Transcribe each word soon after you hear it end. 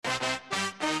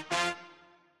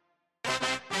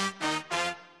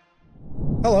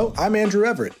Hello, I'm Andrew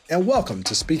Everett, and welcome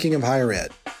to Speaking of Higher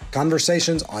Ed,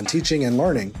 conversations on teaching and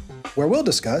learning, where we'll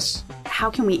discuss how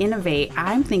can we innovate?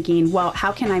 I'm thinking, well,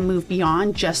 how can I move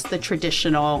beyond just the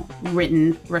traditional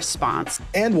written response?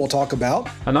 And we'll talk about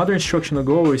another instructional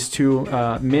goal is to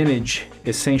manage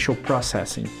essential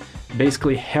processing,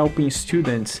 basically helping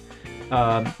students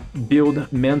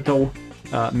build mental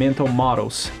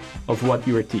models of what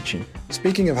you are teaching.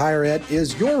 Speaking of Higher Ed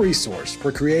is your resource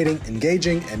for creating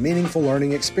engaging and meaningful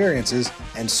learning experiences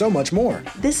and so much more.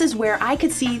 This is where I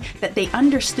could see that they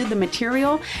understood the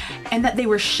material and that they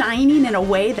were shining in a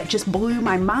way that just blew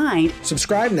my mind.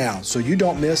 Subscribe now so you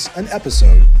don't miss an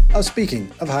episode of Speaking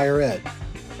of Higher Ed.